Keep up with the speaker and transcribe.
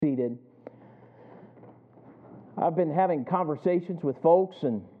seated. I've been having conversations with folks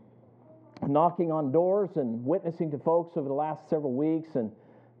and knocking on doors and witnessing to folks over the last several weeks, and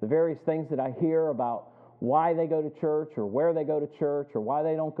the various things that I hear about why they go to church or where they go to church or why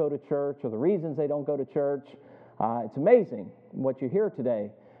they don't go to church or the reasons they don't go to church. It's amazing what you hear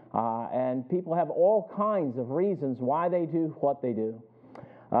today. And people have all kinds of reasons why they do what they do.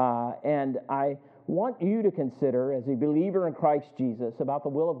 And I want you to consider, as a believer in Christ Jesus, about the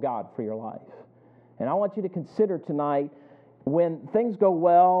will of God for your life. And I want you to consider tonight, when things go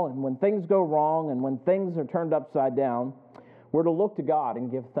well and when things go wrong and when things are turned upside down, we're to look to God and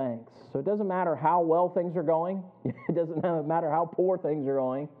give thanks. So it doesn't matter how well things are going. It doesn't matter how poor things are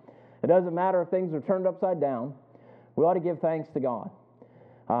going. It doesn't matter if things are turned upside down. We ought to give thanks to God.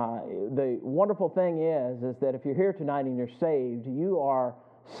 The wonderful thing is that if you're here tonight and you're saved, you are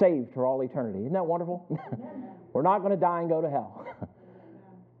saved for all eternity. Isn't that wonderful? We're not going to die and go to hell.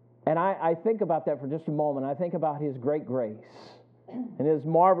 And I think about that for just a moment. I think about His great grace and His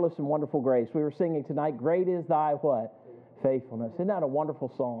marvelous and wonderful grace. We were singing tonight, "Great is Thy" what? Faithfulness. Isn't that a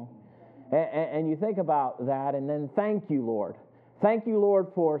wonderful song? And you think about that, and then thank you, Lord. Thank you, Lord,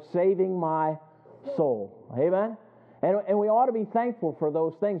 for saving my soul. Amen? And we ought to be thankful for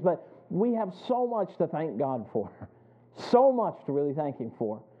those things, but we have so much to thank God for. So much to really thank Him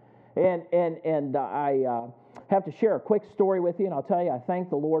for. And I have to share a quick story with you, and I'll tell you, I thank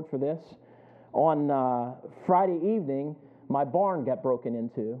the Lord for this. On Friday evening, my barn got broken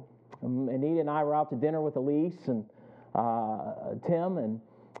into. Anita and I were out to dinner with Elise and Tim, and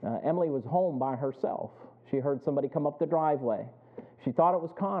Emily was home by herself. She heard somebody come up the driveway. She thought it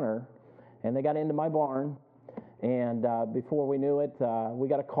was Connor, and they got into my barn, and before we knew it, we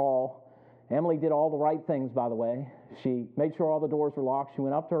got a call. Emily did all the right things, by the way. She made sure all the doors were locked. She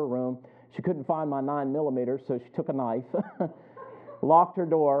went up to her room. She couldn't find my 9mm, so she took a knife, locked her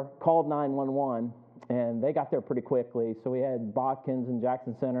door, called 911, and they got there pretty quickly. So we had Botkins and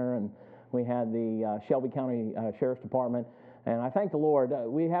Jackson Center, and we had the Shelby County Sheriff's Department. And I thank the Lord.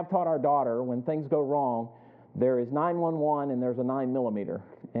 We have taught our daughter, when things go wrong, there is 911 and there's a 9mm.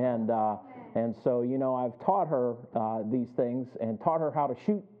 And so, you know, I've taught her these things and taught her how to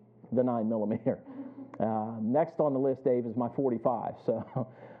shoot the 9mm. Next on the list, Dave, is my .45. So,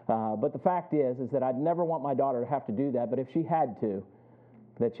 but the fact is that I'd never want my daughter to have to do that. But if she had to,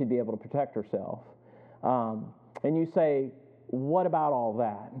 that she'd be able to protect herself. And you say, what about all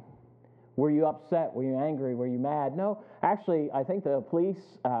that? Were you upset? Were you angry? Were you mad? No, actually, I think the police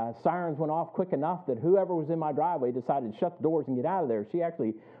sirens went off quick enough that whoever was in my driveway decided to shut the doors and get out of there. She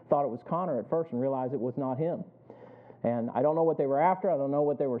actually thought it was Connor at first and realized it was not him. And I don't know what they were after. I don't know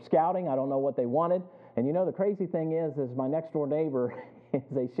what they were scouting. I don't know what they wanted. And you know, the crazy thing is my next door neighbor is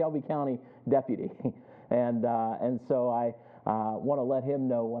a Shelby County deputy. And so I want to let him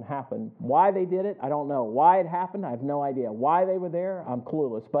know what happened. Why they did it, I don't know. Why it happened, I have no idea. Why they were there, I'm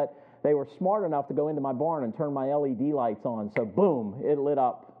clueless. But they were smart enough to go into my barn and turn my LED lights on. So boom, it lit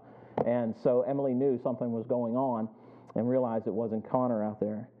up. And so Emily knew something was going on and realized it wasn't Connor out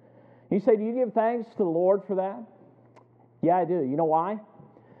there. You say, do you give thanks to the Lord for that? Yeah, I do. You know why?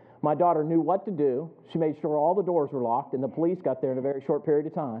 My daughter knew what to do. She made sure all the doors were locked, and the police got there in a very short period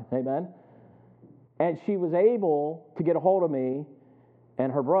of time. Amen? And she was able to get a hold of me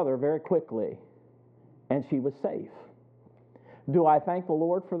and her brother very quickly, and she was safe. Do I thank the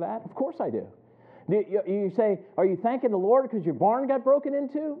Lord for that? Of course I do. You say, are you thanking the Lord because your barn got broken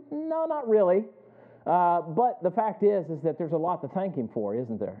into? No, not really. But the fact is that there's a lot to thank Him for,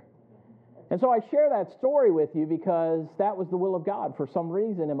 isn't there? And so I share that story with you because that was the will of God for some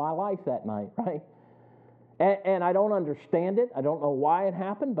reason in my life that night, right? And I don't understand it. I don't know why it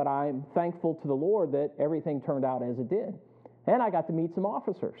happened, but I'm thankful to the Lord that everything turned out as it did. And I got to meet some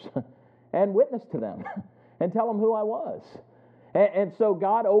officers and witness to them and tell them who I was. And so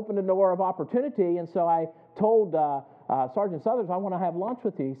God opened a door of opportunity, and so I told Sergeant Southers, I want to have lunch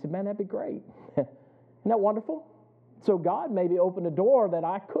with you. He said, man, that'd be great. Isn't that wonderful? So God maybe opened a door that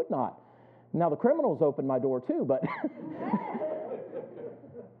I could not. Now, the criminals opened my door too, but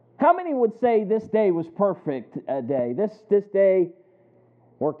how many would say this day was perfect day? This day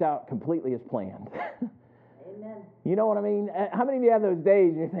worked out completely as planned. Amen. You know what I mean? How many of you have those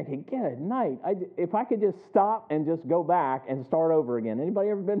days and you're thinking, good night, if I could just stop and just go back and start over again. Anybody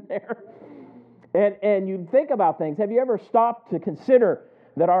ever been there? And you think about things. Have you ever stopped to consider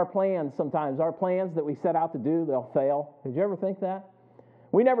that our plans that we set out to do, they'll fail? Did you ever think that?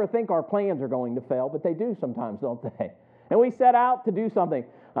 We never think our plans are going to fail, but they do sometimes, don't they? And we set out to do something.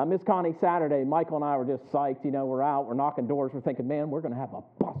 Miss Connie, Saturday, Michael and I were just psyched. You know, we're out, we're knocking doors, we're thinking, man, we're going to have a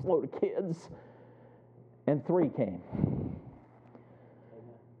busload of kids. And 3 came.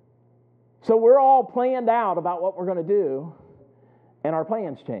 So we're all planned out about what we're going to do, and our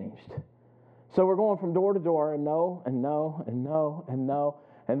plans changed. So we're going from door to door, and no, and no, and no, and no.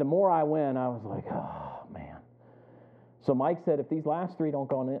 And the more I went, I was like, oh, man. So Mike said, if these last three don't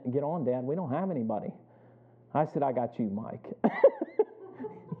get on, Dad, we don't have anybody. I said, I got you, Mike.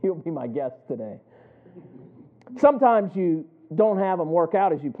 You'll be my guest today. Sometimes you don't have them work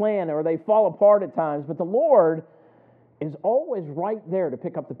out as you plan, or they fall apart at times, but the Lord is always right there to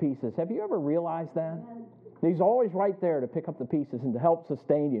pick up the pieces. Have you ever realized that? He's always right there to pick up the pieces and to help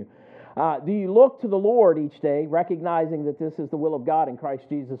sustain you. Do you look to the Lord each day, recognizing that this is the will of God in Christ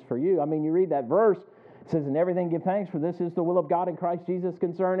Jesus for you? I mean, you read that verse, it says, in everything give thanks, for this is the will of God in Christ Jesus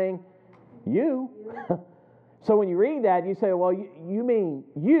concerning you. So when you read that, you say, well, you mean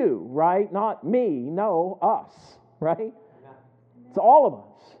you, right? Not me, no, us, right? It's all of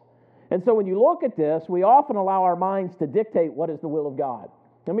us. And so when you look at this, we often allow our minds to dictate what is the will of God.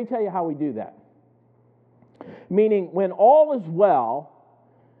 Let me tell you how we do that. Meaning, when all is well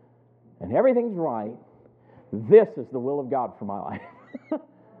and everything's right, this is the will of God for my life.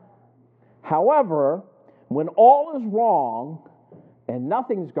 However, when all is wrong and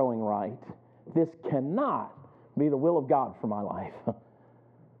nothing's going right, this cannot be the will of God for my life.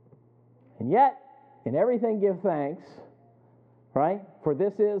 And yet, in everything give thanks, right? For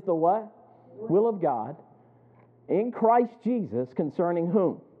this is the what? Will of God in Christ Jesus concerning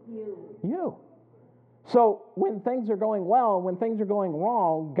whom? You. So when things are going well, when things are going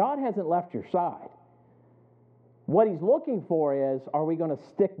wrong, God hasn't left your side. What He's looking for is, are we going to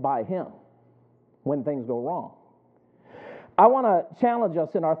stick by Him when things go wrong? I want to challenge us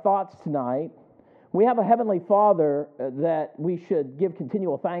in our thoughts tonight. We have a Heavenly Father that we should give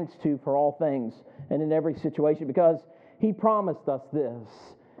continual thanks to for all things and in every situation, because He promised us this.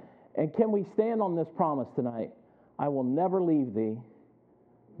 And can we stand on this promise tonight? I will never leave thee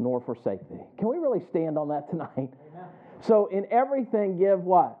nor forsake thee. Can we really stand on that tonight? Amen. So in everything give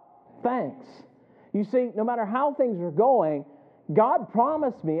what? Thanks. You see, no matter how things are going, God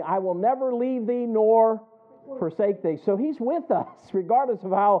promised me, I will never leave thee nor forsake thee. So He's with us regardless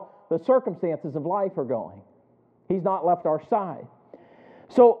of how the circumstances of life are going. He's not left our side.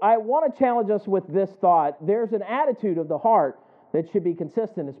 So I want to challenge us with this thought. There's an attitude of the heart that should be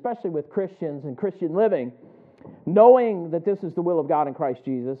consistent, especially with Christians and Christian living, knowing that this is the will of God in Christ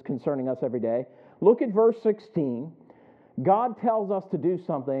Jesus concerning us every day. Look at verse 16. God tells us to do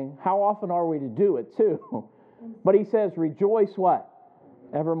something. How often are we to do it too? But He says, rejoice what?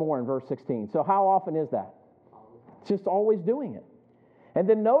 Evermore in verse 16. So how often is that? It's just always doing it. And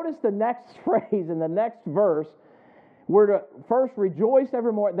then notice the next phrase in the next verse. We're to first rejoice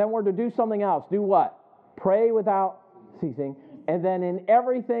evermore, then we're to do something else. Do what? Pray without ceasing. And then in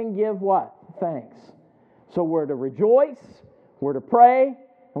everything give what? Thanks. So we're to rejoice, we're to pray,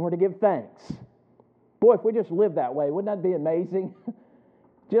 and we're to give thanks. Boy, if we just lived that way, wouldn't that be amazing?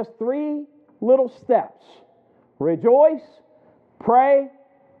 Just 3 little steps. Rejoice, pray,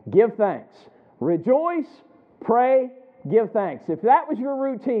 give thanks. Rejoice, pray, give thanks. If that was your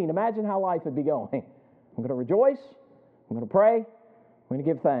routine, imagine how life would be going. I'm going to rejoice, I'm going to pray, I'm going to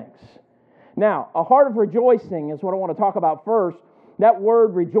give thanks. Now, a heart of rejoicing is what I want to talk about first. That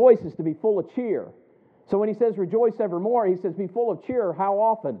word rejoice is to be full of cheer. So when He says rejoice evermore, He says be full of cheer. How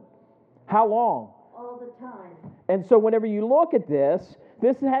often? How long? All the time. And so whenever you look at this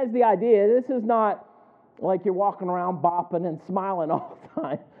has the idea, this is not like you're walking around bopping and smiling all the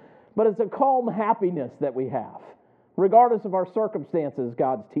time, but it's a calm happiness that we have, regardless of our circumstances.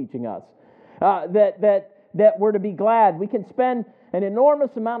 God's teaching us that we're to be glad. We can spend an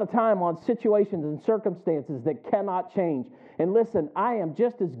enormous amount of time on situations and circumstances that cannot change. And listen, I am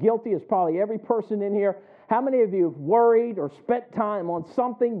just as guilty as probably every person in here. How many of you have worried or spent time on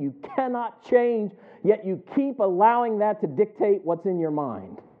something you cannot change, yet you keep allowing that to dictate what's in your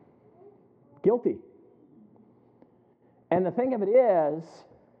mind? Guilty. And the thing of it is,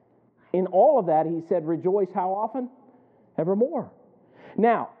 in all of that, He said, rejoice how often? Evermore.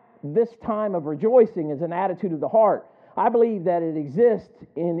 Now, this time of rejoicing is an attitude of the heart. I believe that it exists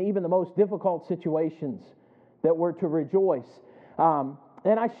in even the most difficult situations, that we're to rejoice. And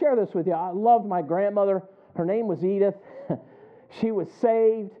I share this with you. I loved my grandmother. Her name was Edith. She was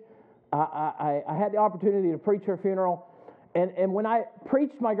saved. I had the opportunity to preach her funeral. And when I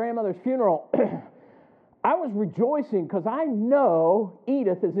preached my grandmother's funeral, I was rejoicing because I know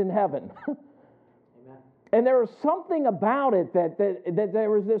Edith is in heaven. And there was something about it that there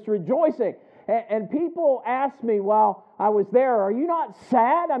was this rejoicing. And people asked me while I was there, are you not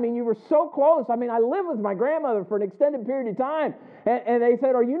sad? I mean, you were so close. I mean, I lived with my grandmother for an extended period of time. And they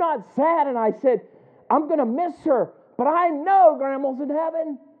said, are you not sad? And I said, I'm going to miss her, but I know Grandma's in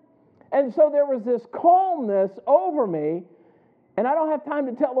heaven. And so there was this calmness over me, and I don't have time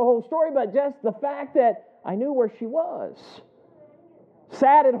to tell the whole story, but just the fact that I knew where she was.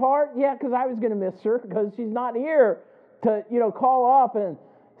 Sad at heart, yeah, because I was going to miss her, because she's not here to, call up and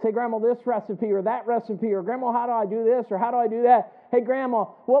say, Grandma, this recipe or that recipe, or Grandma, how do I do this or how do I do that? Hey, Grandma,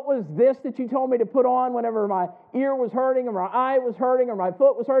 what was this that you told me to put on whenever my ear was hurting or my eye was hurting or my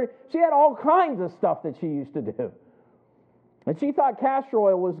foot was hurting? She had all kinds of stuff that she used to do. And she thought castor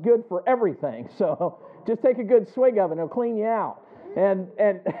oil was good for everything. So just take a good swig of it and it'll clean you out.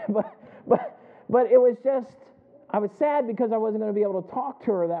 But it was just, I was sad because I wasn't going to be able to talk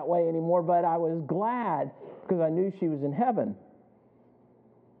to her that way anymore, but I was glad because I knew she was in heaven.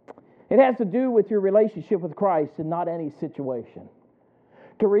 It has to do with your relationship with Christ and not any situation.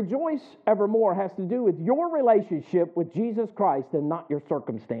 To rejoice evermore has to do with your relationship with Jesus Christ and not your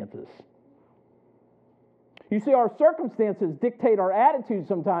circumstances. You see, our circumstances dictate our attitude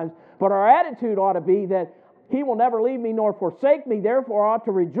sometimes, but our attitude ought to be that He will never leave me nor forsake me, therefore I ought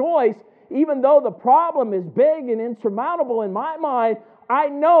to rejoice. Even though the problem is big and insurmountable in my mind, I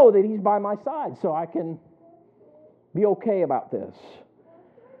know that He's by my side, so I can be okay about this.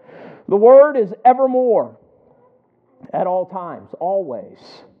 The word is evermore, at all times, always.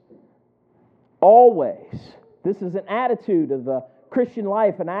 Always. This is an attitude of the Christian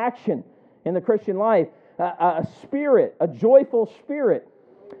life, an action in the Christian life, a spirit, a joyful spirit.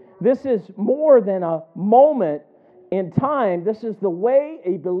 This is more than a moment in time. This is the way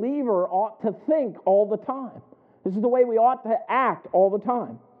a believer ought to think all the time. This is the way we ought to act all the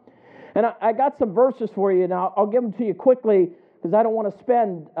time. And I got some verses for you, and I'll give them to you quickly because I don't want to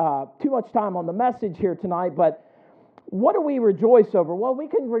spend too much time on the message here tonight. But what do we rejoice over? Well, we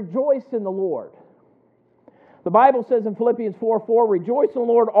can rejoice in the Lord. The Bible says in Philippians 4:4, rejoice in the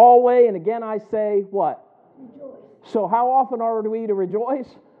Lord always, and again I say, what? Rejoice. So how often are we to rejoice?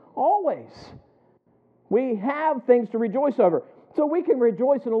 Always. We have things to rejoice over. So we can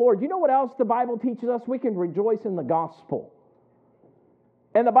rejoice in the Lord. You know what else the Bible teaches us? We can rejoice in the gospel.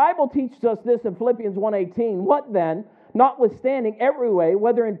 And the Bible teaches us this in Philippians 1:18. What then? Notwithstanding every way,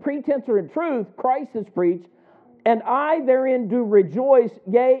 whether in pretense or in truth, Christ is preached, and I therein do rejoice,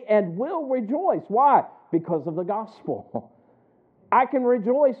 yea, and will rejoice. Why? Because of the gospel. I can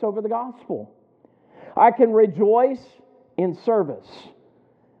rejoice over the gospel. I can rejoice in service.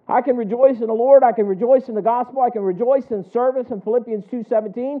 I can rejoice in the Lord. I can rejoice in the gospel. I can rejoice in service in Philippians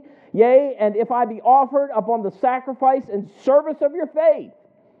 2:17. Yea, and if I be offered upon the sacrifice and service of your faith,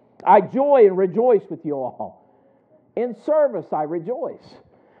 I joy and rejoice with you all. In service, I rejoice.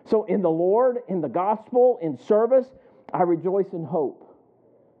 So in the Lord, in the gospel, in service, I rejoice in hope.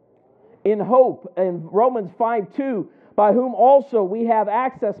 In hope, in Romans 5:2, by whom also we have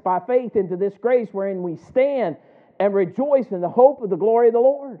access by faith into this grace wherein we stand and rejoice in the hope of the glory of the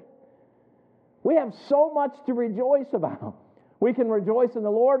Lord. We have so much to rejoice about. We can rejoice in the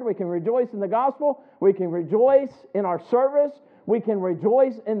Lord. We can rejoice in the gospel. We can rejoice in our service. We can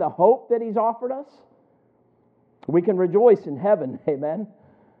rejoice in the hope that He's offered us. We can rejoice in heaven, amen.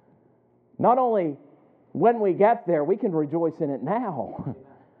 Not only when we get there, we can rejoice in it now.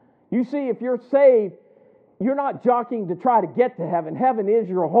 You see, if you're saved, you're not jockeying to try to get to heaven. Heaven is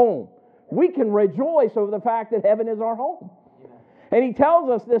your home. We can rejoice over the fact that heaven is our home. And He tells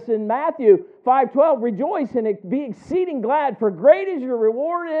us this in Matthew 5:12, rejoice and be exceeding glad, for great is your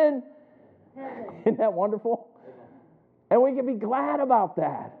reward in heaven. Isn't that wonderful? And we can be glad about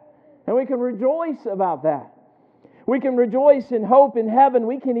that. And we can rejoice about that. We can rejoice in hope in heaven.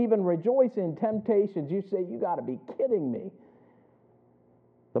 We can even rejoice in temptations. You say, you got to be kidding me.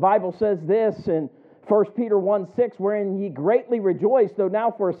 The Bible says this in 1 Peter 1:6, wherein ye greatly rejoice, though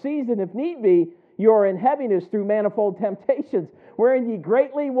now for a season, if need be, you are in heaviness through manifold temptations. Wherein ye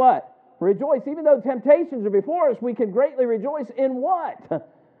greatly what? Rejoice. Even though temptations are before us, we can greatly rejoice in what?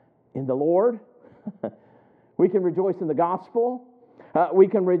 In the Lord. We can rejoice in the gospel. We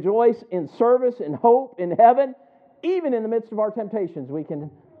can rejoice in service, in hope, in heaven. Even in the midst of our temptations, we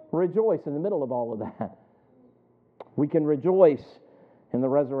can rejoice in the middle of all of that. We can rejoice in the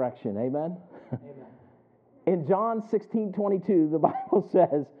resurrection. Amen? Amen. In John 16:22, the Bible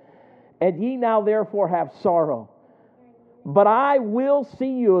says, and ye now therefore have sorrow, but I will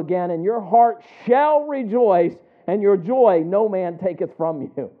see you again, and your heart shall rejoice, and your joy no man taketh from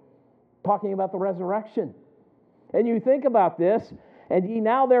you. Talking about the resurrection. And you think about this, and ye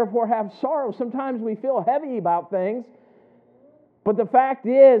now therefore have sorrow. Sometimes we feel heavy about things, but the fact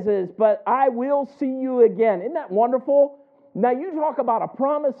is, but I will see you again. Isn't that wonderful? Now you talk about a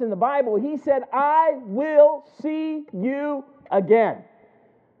promise in the Bible. He said, I will see you again.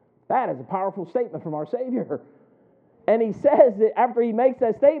 That is a powerful statement from our Savior. And he says that after he makes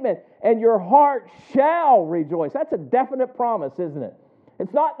that statement, and your heart shall rejoice. That's a definite promise, isn't it?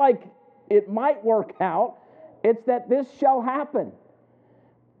 It's not like it might work out. It's that this shall happen.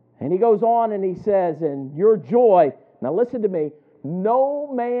 And he goes on and he says, and your joy, now listen to me,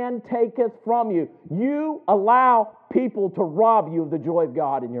 no man taketh from you. You allow people to rob you of the joy of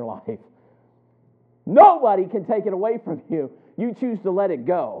God in your life. Nobody can take it away from you. You choose to let it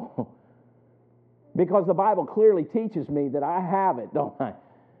go. Because the Bible clearly teaches me that I have it, don't I?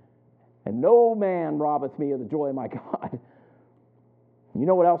 And no man robbeth me of the joy of my God. You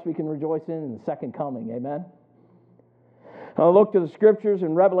know what else we can rejoice in the second coming, amen? I look to the scriptures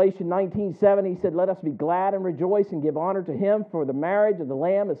in Revelation 19:7. He said, let us be glad and rejoice and give honor to him, for the marriage of the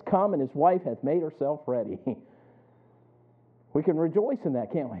Lamb is come, and his wife hath made herself ready. We can rejoice in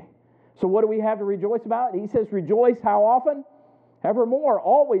that, can't we? So what do we have to rejoice about? He says, rejoice how often? Evermore,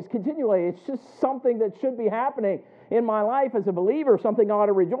 always, continually. It's just something that should be happening in my life as a believer, something I ought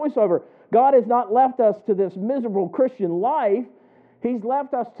to rejoice over. God has not left us to this miserable Christian life. He's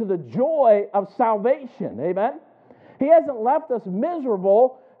left us to the joy of salvation. Amen? He hasn't left us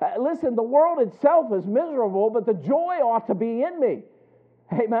miserable. Listen, the world itself is miserable, but the joy ought to be in me.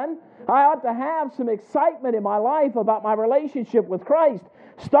 Amen? I ought to have some excitement in my life about my relationship with Christ.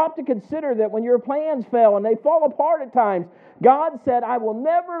 Stop to consider that when your plans fail and they fall apart at times, God said, I will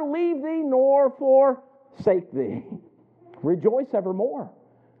never leave thee nor forsake thee. Rejoice evermore.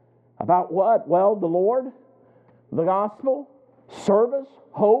 About what? Well, the Lord, the gospel, service,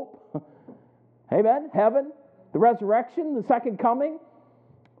 hope, amen, heaven, the resurrection, the second coming.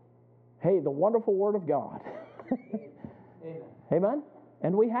 Hey, the wonderful Word of God. Amen. Amen?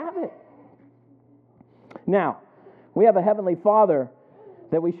 And we have it. Now, we have a Heavenly Father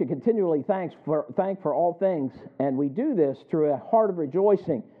that we should continually thank for all things, and we do this through a heart of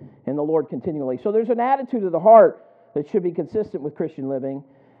rejoicing in the Lord continually. So there's an attitude of the heart that should be consistent with Christian living,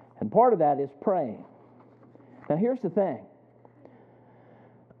 and part of that is praying. Now here's the thing.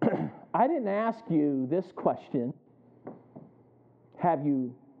 I didn't ask you this question, have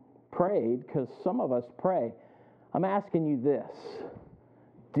you prayed? Because some of us pray. I'm asking you this.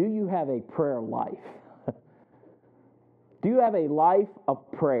 Do you have a prayer life? Do you have a life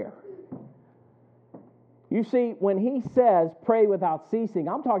of prayer? You see, when he says pray without ceasing,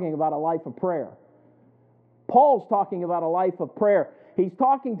 I'm talking about a life of prayer. Paul's talking about a life of prayer. He's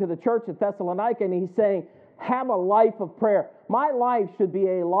talking to the church at Thessalonica and he's saying, have a life of prayer. My life should be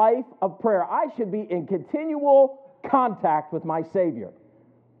a life of prayer. I should be in continual contact with my Savior.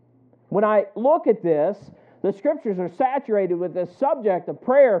 When I look at this, the scriptures are saturated with this subject of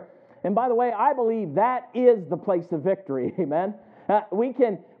prayer. And by the way, I believe that is the place of victory. Amen.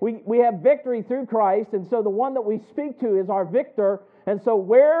 We have victory through Christ, and so the one that we speak to is our victor. And so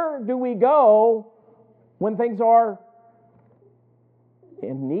where do we go when things are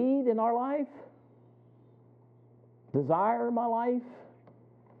in need in our life? Desire in my life?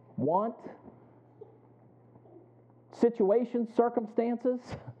 Want? Situations, circumstances?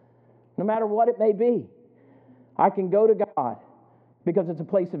 No matter what it may be, I can go to God because it's a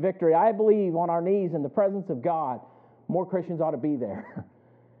place of victory. I believe on our knees in the presence of God, more Christians ought to be there.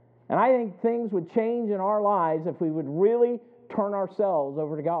 And I think things would change in our lives if we would really turn ourselves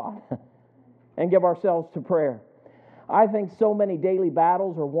over to God and give ourselves to prayer. I think so many daily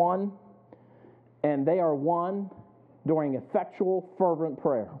battles are won, and they are won during effectual, fervent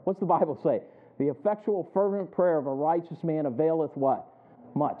prayer. What's the Bible say? The effectual, fervent prayer of a righteous man availeth what?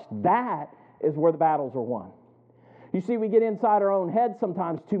 Much. That is where the battles are won. You see, we get inside our own head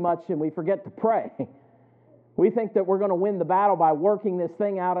sometimes too much and we forget to pray. We think that we're going to win the battle by working this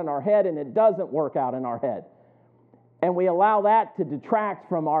thing out in our head, and it doesn't work out in our head. And we allow that to detract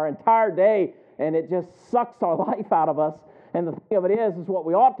from our entire day, and it just sucks our life out of us. And the thing of it is what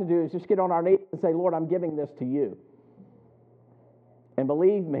we ought to do is just get on our knees and say, Lord, I'm giving this to you. And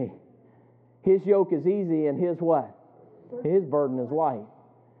believe me, his yoke is easy and his what? His burden is light.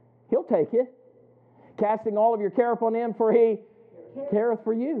 He'll take it. Casting all of your care upon him, for he careth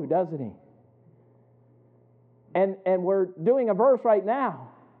for you, doesn't he? And we're doing a verse right now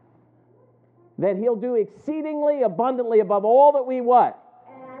that he'll do exceedingly abundantly above all that we what?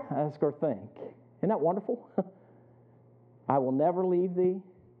 Ask or think. Isn't that wonderful? I will never leave thee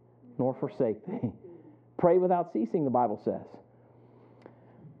nor forsake thee. Pray without ceasing, the Bible says.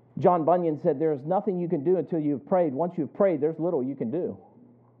 John Bunyan said, there is nothing you can do until you've prayed. Once you've prayed, there's little you can do.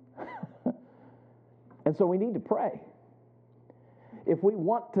 And so we need to pray. If we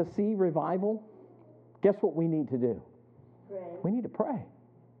want to see revival, guess what we need to do? Pray. We need to pray.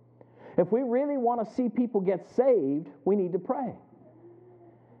 If we really want to see people get saved, we need to pray.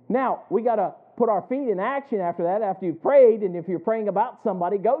 Now, we got to put our feet in action after that, after you've prayed, and if you're praying about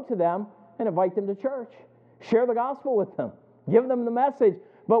somebody, go to them and invite them to church. Share the gospel with them. Give them the message.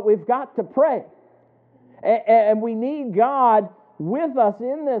 But we've got to pray. And we need God with us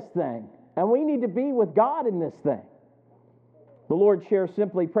in this thing. And we need to be with God in this thing. The Lord shares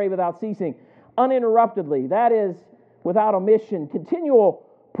simply, pray without ceasing, uninterruptedly. That is, without omission. Continual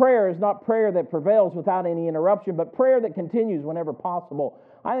prayer is not prayer that prevails without any interruption, but prayer that continues whenever possible.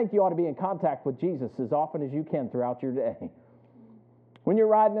 I think you ought to be in contact with Jesus as often as you can throughout your day. When you're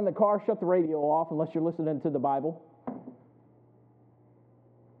riding in the car, shut the radio off unless you're listening to the Bible.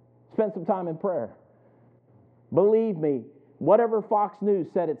 Spend some time in prayer. Believe me, whatever Fox News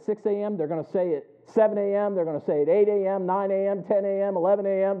said at 6 a.m., they're going to say at 7 a.m., they're going to say at 8 a.m., 9 a.m., 10 a.m., 11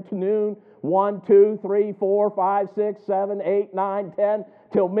 a.m., to noon, 1, 2, 3, 4, 5, 6, 7, 8, 9, 10,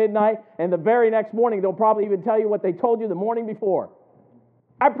 till midnight. And the very next morning, they'll probably even tell you what they told you the morning before.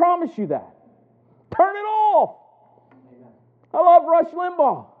 I promise you that. Turn it off. Amen. I love Rush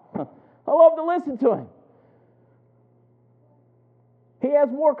Limbaugh. I love to listen to him. He has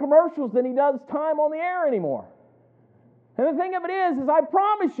more commercials than he does time on the air anymore. And the thing of it is I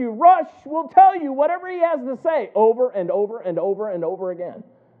promise you, Rush will tell you whatever he has to say over and over and over and over again.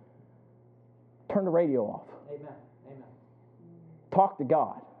 Turn the radio off. Amen. Amen. Talk to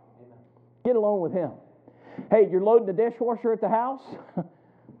God. Amen. Get alone with Him. Hey, you're loading the dishwasher at the house?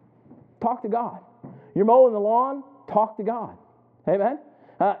 Talk to God. You're mowing the lawn? Talk to God. Amen?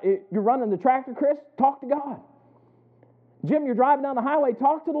 You're running the tractor, Chris? Talk to God. Jim, you're driving down the highway?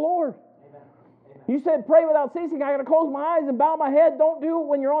 Talk to the Lord. Amen. Amen. You said pray without ceasing. I got to close my eyes and bow my head. Don't do it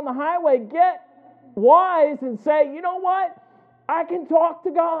when you're on the highway. Get wise and say, you know what? I can talk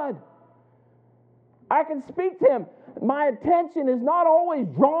to God. I can speak to Him. My attention is not always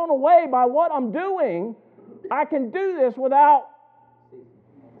drawn away by what I'm doing. I can do this without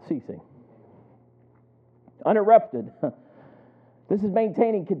ceasing. Uninterrupted. This is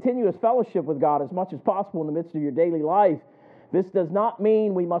maintaining continuous fellowship with God as much as possible in the midst of your daily life. This does not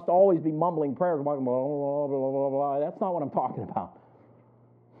mean we must always be mumbling prayers. Blah, blah, blah, blah, blah. That's not what I'm talking about.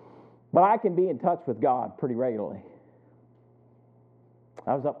 But I can be in touch with God pretty regularly.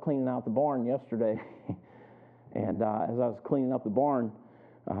 I was up cleaning out the barn yesterday. And as I was cleaning up the barn,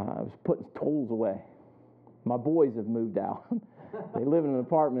 I was putting tools away. My boys have moved out. They live in an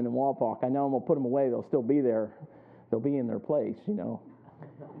apartment in Walpock. I know I'm going to put them away. They'll still be there. They'll be in their place, you know.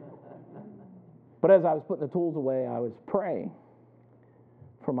 But as I was putting the tools away, I was praying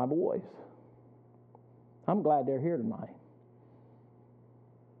for my boys. I'm glad they're here tonight.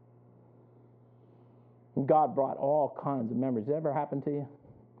 And God brought all kinds of memories. Did that ever happen to you?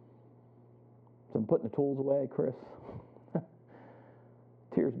 So I'm putting the tools away, Chris.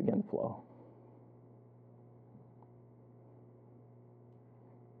 Tears began to flow.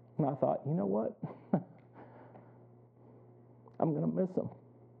 And I thought, you know what? I'm going to miss them.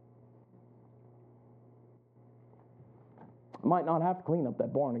 I might not have to clean up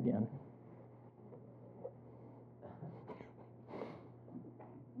that barn again.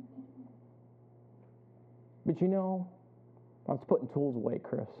 But you know, I was putting tools away,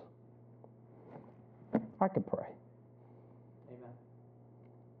 Chris. I could pray. Amen.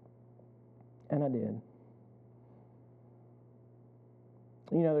 And I did.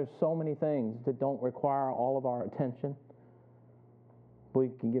 You know, there's so many things that don't require all of our attention. We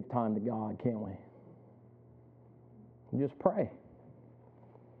can give time to God, can't we? Just pray.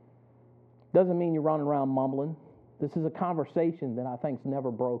 Doesn't mean you're running around mumbling. This is a conversation that I think's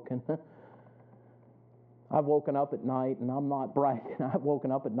never broken. I've woken up at night, and I'm not bragging. I've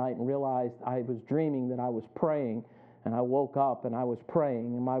woken up at night and realized I was dreaming that I was praying, and I woke up and I was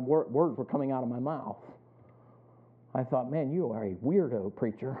praying, and my words were coming out of my mouth. I thought, man, you are a weirdo,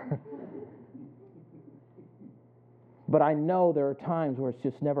 preacher. But I know there are times where it's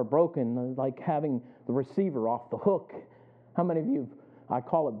just never broken, like having the receiver off the hook. How many of you, I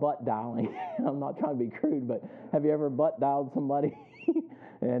call it butt dialing. I'm not trying to be crude, but have you ever butt dialed somebody?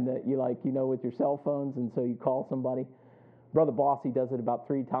 And with your cell phones, and so you call somebody? Brother Bossy does it about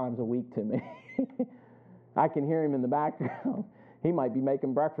 3 times a week to me. I can hear him in the background. He might be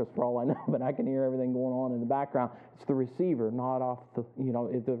making breakfast for all I know, but I can hear everything going on in the background. It's the receiver, not off the,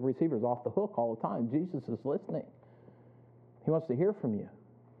 the receiver's off the hook all the time. Jesus is listening. He wants to hear from you.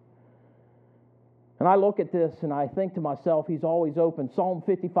 And I look at this and I think to myself, He's always open. Psalm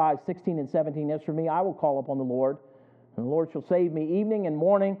 55, 16 and 17, as for me, I will call upon the Lord, and the Lord shall save me evening and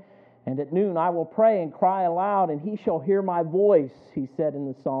morning, and at noon I will pray and cry aloud, and He shall hear my voice, he said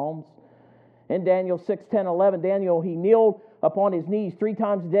in the Psalms. In Daniel 6, 10, 11, Daniel, he kneeled upon his knees 3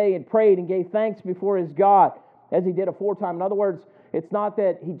 times a day and prayed and gave thanks before his God, as he did aforetime. In other words, It's not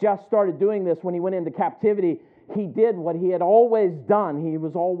that he just started doing this when he went into captivity. He did what he had always done. He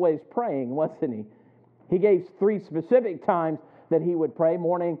was always praying, wasn't he? He gave 3 specific times that he would pray,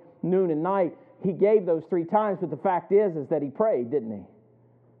 morning, noon, and night. He gave those 3 times, but the fact is that he prayed, didn't he?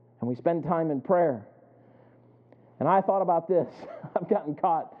 And we spend time in prayer. And I thought about this. I've gotten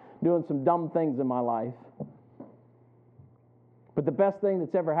caught doing some dumb things in my life. But the best thing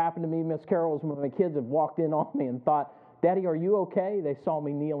that's ever happened to me, Miss Carol, is when my kids have walked in on me and thought, Daddy, are you okay? They saw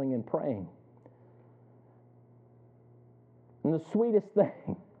me kneeling and praying. And the sweetest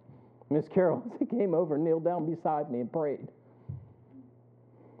thing, Miss Carol, she came over and kneeled down beside me and prayed.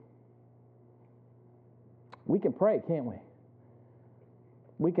 We can pray, can't we?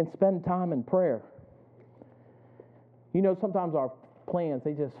 We can spend time in prayer. You know, sometimes our plans,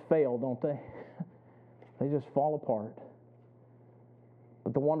 they just fail, don't they? They just fall apart.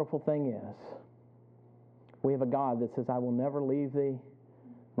 But the wonderful thing is, we have a God that says, I will never leave thee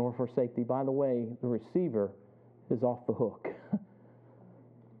nor forsake thee. By the way, the receiver is off the hook.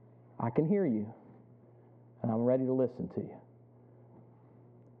 I can hear you, and I'm ready to listen to you.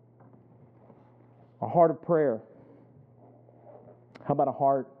 A heart of prayer. How about a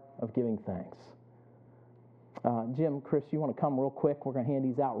heart of giving thanks? Jim, Chris, you want to come real quick? We're going to hand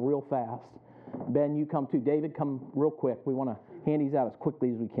these out real fast. Ben, you come too. David, come real quick. We want to hand these out as quickly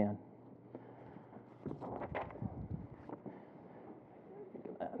as we can.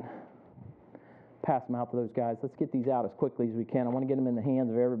 Pass them out to those guys. Let's get these out as quickly as we can. I want to get them in the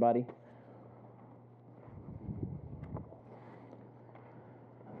hands of everybody.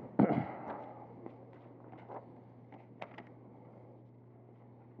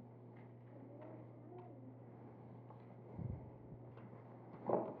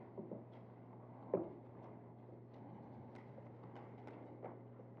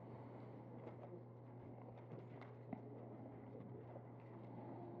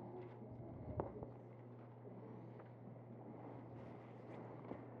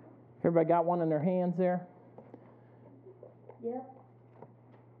 Everybody got one in their hands there? Yep.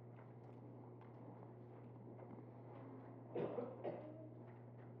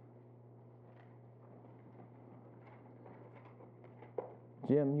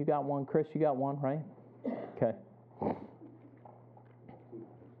 Jim, you got one. Chris, you got one, right? Okay.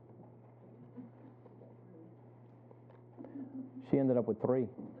 She ended up with 3.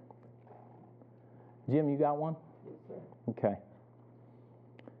 Jim, you got one? Yes, sir. Okay.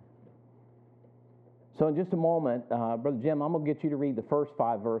 So in just a moment, Brother Jim, I'm going to get you to read the first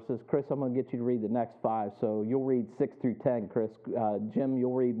 5 verses. Chris, I'm going to get you to read the next 5. So you'll read 6 through 10, Chris. Jim,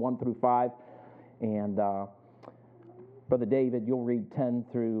 you'll read 1 through 5. And Brother David, you'll read 10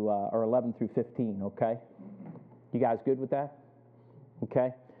 through, or 11 through 15, okay? You guys good with that?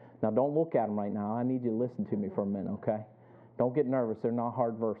 Okay? Now don't look at them right now. I need you to listen to me for a minute, okay? Don't get nervous. They're not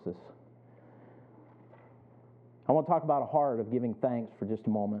hard verses. I want to talk about a heart of giving thanks for just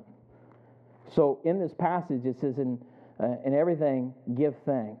a moment. So in this passage, it says, in everything, give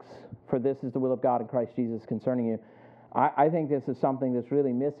thanks, for this is the will of God in Christ Jesus concerning you. I think this is something that's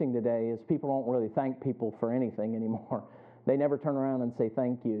really missing today, is people don't really thank people for anything anymore. They never turn around and say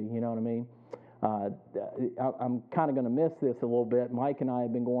thank you, you know what I mean? I'm kind of going to miss this a little bit. Mike and I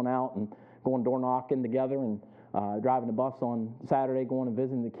have been going out and going door knocking together and driving the bus on Saturday, going and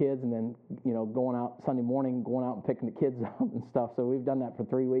visiting the kids, and then, you know, going out Sunday morning, going out and picking the kids up and stuff. So we've done that for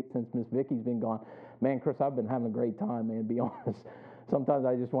 3 weeks since Miss Vicky's been gone. Man, Chris, I've been having a great time, man, to be honest. Sometimes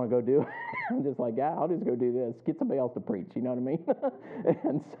I just want to go do it. I'm just like, yeah, I'll just go do this. Get somebody else to preach, you know what I mean?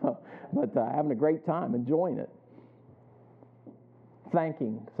 And so, but having a great time, enjoying it.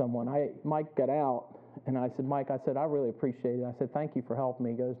 Thanking someone. Mike got out, and I said, Mike, I really appreciate it. I said, thank you for helping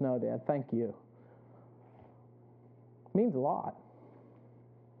me. He goes, no, Dad, thank you. It means a lot.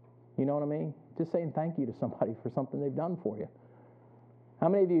 You know what I mean? Just saying thank you to somebody for something they've done for you. How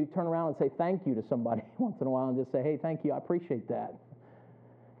many of you turn around and say thank you to somebody once in a while and just say, hey, thank you, I appreciate that?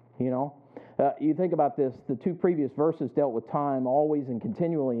 You know? You think about this, the 2 previous verses dealt with time always and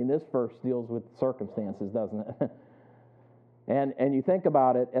continually, and this verse deals with circumstances, doesn't it? And you think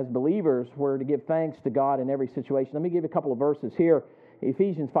about it, as believers, we're to give thanks to God in every situation. Let me give you a couple of verses here.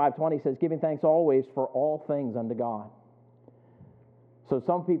 Ephesians 5:20 says, giving thanks always for all things unto God. So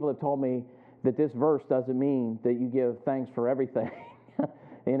some people have told me that this verse doesn't mean that you give thanks for everything.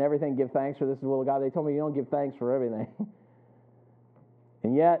 In everything give thanks, for this is the will of God. They told me you don't give thanks for everything.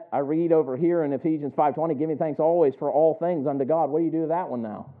 And yet, I read over here in Ephesians 5:20, giving thanks always for all things unto God. What do you do with that one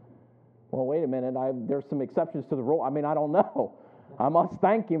now? Well, wait a minute. There's some exceptions to the rule. I mean, I don't know. I must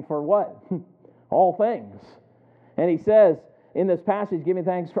thank Him for what? All things. And He says, in this passage, giving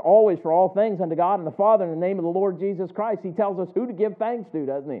thanks for always for all things unto God and the Father in the name of the Lord Jesus Christ. He tells us who to give thanks to,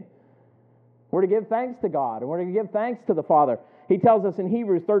 doesn't he? We're to give thanks to God, and we're to give thanks to the Father. He tells us in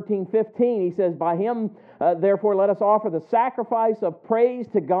Hebrews 13:15, he says, by him, therefore, let us offer the sacrifice of praise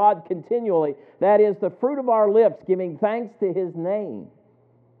to God continually. That is the fruit of our lips, giving thanks to his name.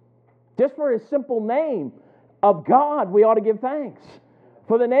 Just for his simple name of God, we ought to give thanks.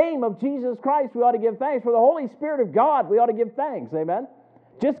 For the name of Jesus Christ, we ought to give thanks. For the Holy Spirit of God, we ought to give thanks. Amen?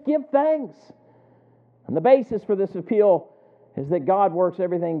 Just give thanks. And the basis for this appeal is that God works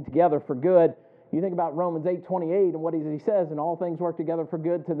everything together for good. You think about Romans 8:28 and what he says, and all things work together for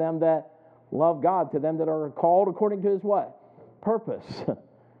good to them that love God, to them that are called according to his what? Purpose.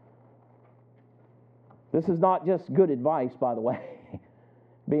 This is not just good advice, by the way,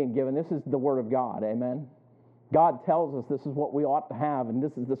 being given. This is the Word of God. Amen? God tells us this is what we ought to have, and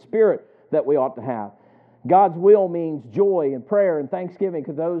this is the spirit that we ought to have. God's will means joy and prayer and thanksgiving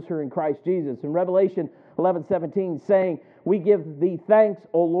to those who are in Christ Jesus. In Revelation 11:17, saying, we give thee thanks,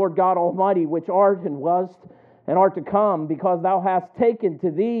 O Lord God Almighty, which art and wast and art to come, because thou hast taken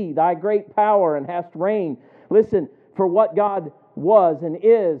to thee thy great power and hast reigned. Listen, for what God was and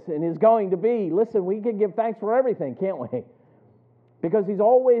is going to be. Listen, we can give thanks for everything, can't we? Because he's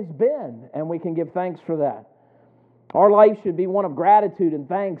always been, and we can give thanks for that. Our life should be one of gratitude and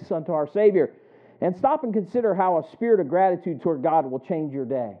thanks unto our Savior. And stop and consider how a spirit of gratitude toward God will change your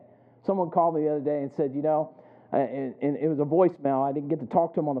day. Someone called me the other day and said, and it was a voicemail. I didn't get to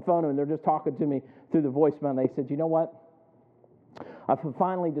talk to them on the phone, and they're just talking to me through the voicemail. And they said, you know what? I've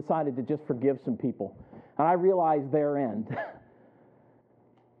finally decided to just forgive some people. And I realized their end.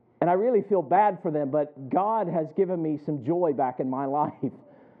 And I really feel bad for them, but God has given me some joy back in my life.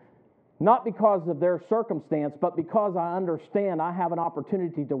 Not because of their circumstance, but because I understand I have an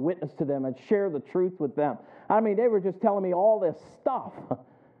opportunity to witness to them and share the truth with them. I mean, they were just telling me all this stuff.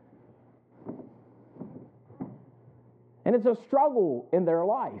 And it's a struggle in their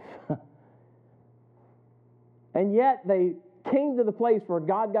life. And yet they came to the place where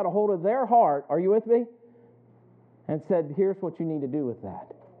God got a hold of their heart, are you with me? And said, here's what you need to do with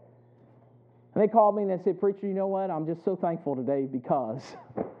that. And they called me and they said, preacher, you know what? I'm just so thankful today because...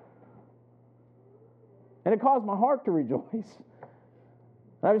 And it caused my heart to rejoice.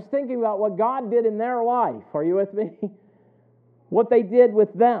 I was thinking about what God did in their life. Are you with me? What they did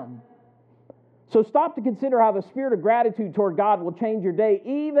with them. So stop to consider how the spirit of gratitude toward God will change your day,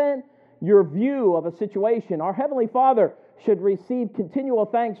 even your view of a situation. Our Heavenly Father should receive continual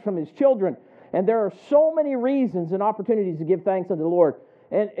thanks from His children. And there are so many reasons and opportunities to give thanks unto the Lord.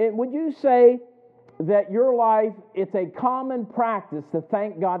 And would you say that your life, it's a common practice to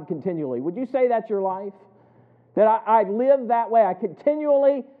thank God continually? Would you say that's your life? That I live that way. I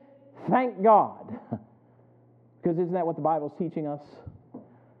continually thank God. Because isn't that what the Bible's teaching us?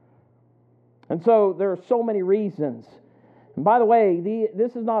 And so there are so many reasons. And by the way,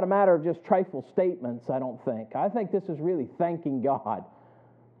 this is not a matter of just trifle statements, I don't think. I think this is really thanking God.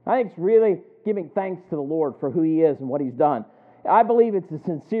 I think it's really giving thanks to the Lord for who He is and what He's done. I believe it's a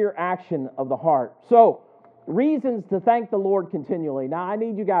sincere action of the heart. So, reasons to thank the Lord continually. Now, I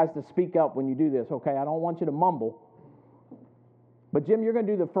need you guys to speak up when you do this, okay? I don't want you to mumble. But, Jim, you're going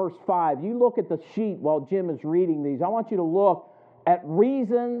to do the first 5. You look at the sheet while Jim is reading these. I want you to look at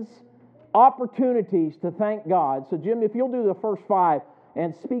reasons, opportunities to thank God. So, Jim, if you'll do the first 5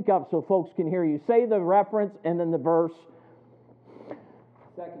 and speak up so folks can hear you. Say the reference and then the verse.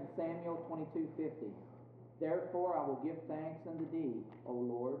 2 Samuel 22:50. Therefore I will give thanks unto thee, O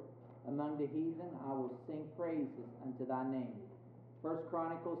Lord. Among the heathen I will sing praises unto thy name. 1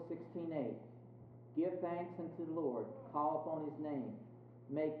 Chronicles 16:8. Give thanks unto the Lord, call upon his name,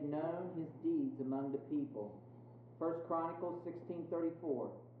 make known his deeds among the people. 1 Chronicles 16:34.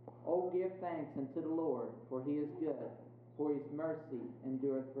 O give thanks unto the Lord, for he is good, for his mercy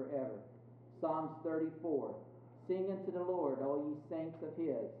endureth forever. Psalms 34. Sing unto the Lord, all ye saints of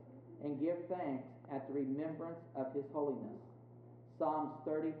his, and give thanks at the remembrance of his holiness. Psalms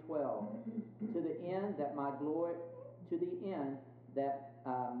 30:12. To the end that my glory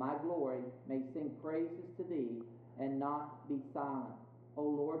may sing praises to thee, and not be silent. O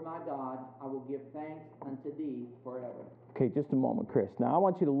Lord my God, I will give thanks unto thee forever. Okay, just a moment, Chris. Now I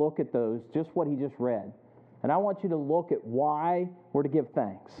want you to look at those, just what he just read. And I want you to look at why we're to give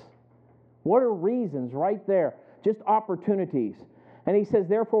thanks. What are reasons right there? Just opportunities. And he says,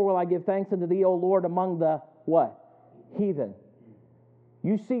 therefore will I give thanks unto thee, O Lord, among the what? Heathen.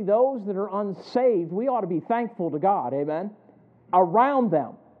 You see, those that are unsaved, we ought to be thankful to God, amen? Around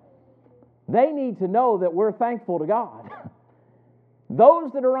them. They need to know that we're thankful to God.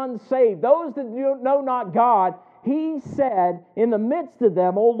 Those that are unsaved, those that know not God, He said, in the midst of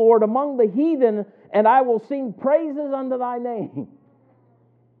them, O Lord, among the heathen, and I will sing praises unto thy name.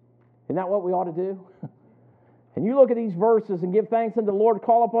 Isn't that what we ought to do? And you look at these verses and give thanks unto the Lord,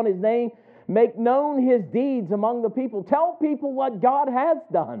 call upon his name, make known his deeds among the people. Tell people what God has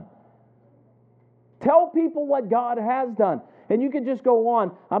done. Tell people what God has done. And you can just go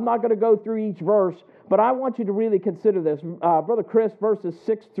on. I'm not going to go through each verse, but I want you to really consider this. Brother Chris, verses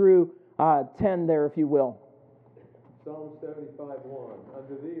 6 through 10 there, if you will. Psalm 75:1.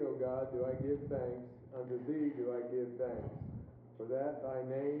 Unto thee, O God, do I give thanks. Unto thee do I give thanks. For that thy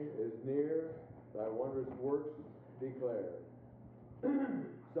name is near, thy wondrous works declare.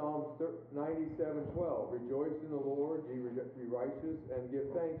 Psalm 97:12. Rejoice in the Lord, ye righteous, and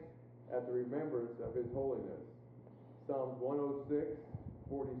give thanks at the remembrance of his holiness. Psalms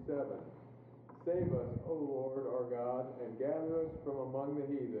 106:47. Save us, O Lord our God, and gather us from among the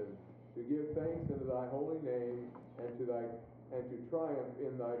heathen, to give thanks unto thy holy name, and to triumph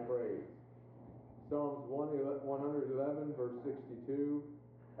in thy praise. Psalms 111, verse 62.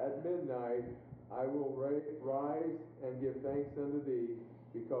 At midnight I will rise and give thanks unto thee,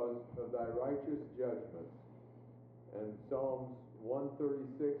 because of thy righteous judgments. And Psalms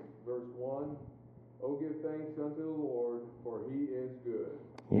 136, verse 1. Oh, give thanks unto the Lord, for he is good.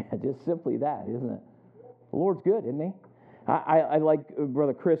 Yeah, just simply that, isn't it? The Lord's good, isn't he? I like,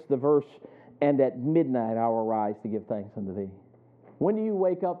 Brother Chris, the verse, and at midnight I will rise to give thanks unto thee. When do you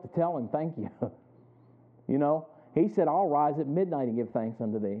wake up to tell him thank you? You know, he said, I'll rise at midnight and give thanks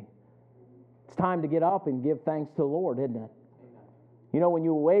unto thee. It's time to get up and give thanks to the Lord, isn't it? Amen. You know, when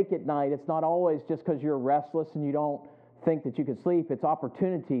you awake at night, it's not always just because you're restless and you don't think that you can sleep. It's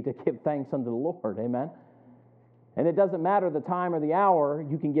opportunity to give thanks unto the Lord. Amen. And it doesn't matter the time or the hour,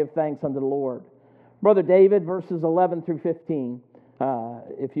 you can give thanks unto the Lord. Brother David, verses 11 through 15,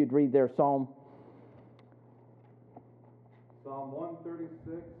 if you'd read their Psalm. Psalm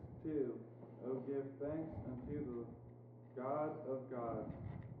 136:2. Oh, give thanks unto the God of gods.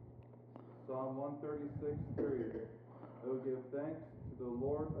 Psalm 136:3. Oh, give thanks to the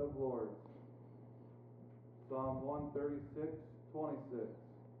Lord of lords. Psalm 136:26.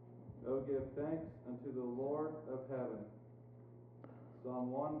 Oh, give thanks unto the Lord of heaven.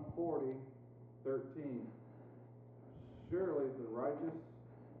 Psalm 140:13. Surely the righteous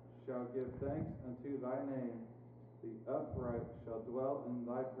shall give thanks unto thy name. The upright shall dwell in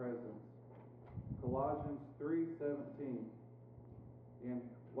thy presence. Colossians 3:17. And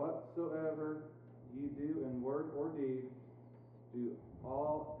whatsoever ye do in word or deed, do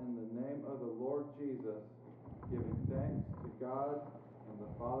all in the name of the Lord Jesus, giving thanks to God and the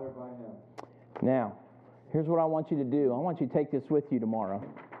Father by him. Now, here's what I want you to do. I want you to take this with you tomorrow.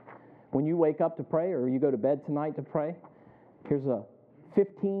 When you wake up to pray or you go to bed tonight to pray, here's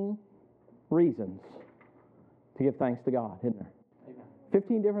 15 reasons to give thanks to God, isn't there? Amen.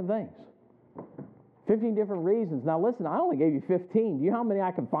 15 different things. 15 different reasons. Now listen, I only gave you 15. Do you know how many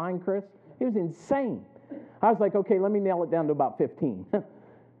I can find, Chris? It was insane. I was like, okay, let me nail it down to about 15.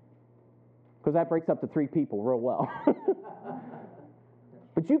 Because that breaks up to 3 people real well.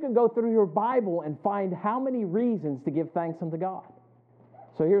 But you can go through your Bible and find how many reasons to give thanks unto God.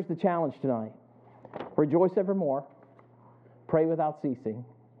 So here's the challenge tonight. Rejoice evermore. Pray without ceasing.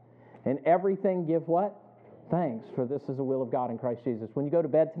 And everything give what? Thanks, for this is the will of God in Christ Jesus. When you go to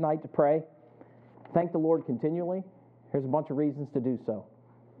bed tonight to pray, thank the Lord continually. Here's a bunch of reasons to do so.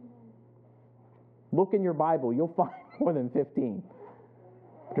 Look in your Bible. You'll find more than 15.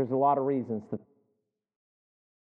 There's a lot of reasons to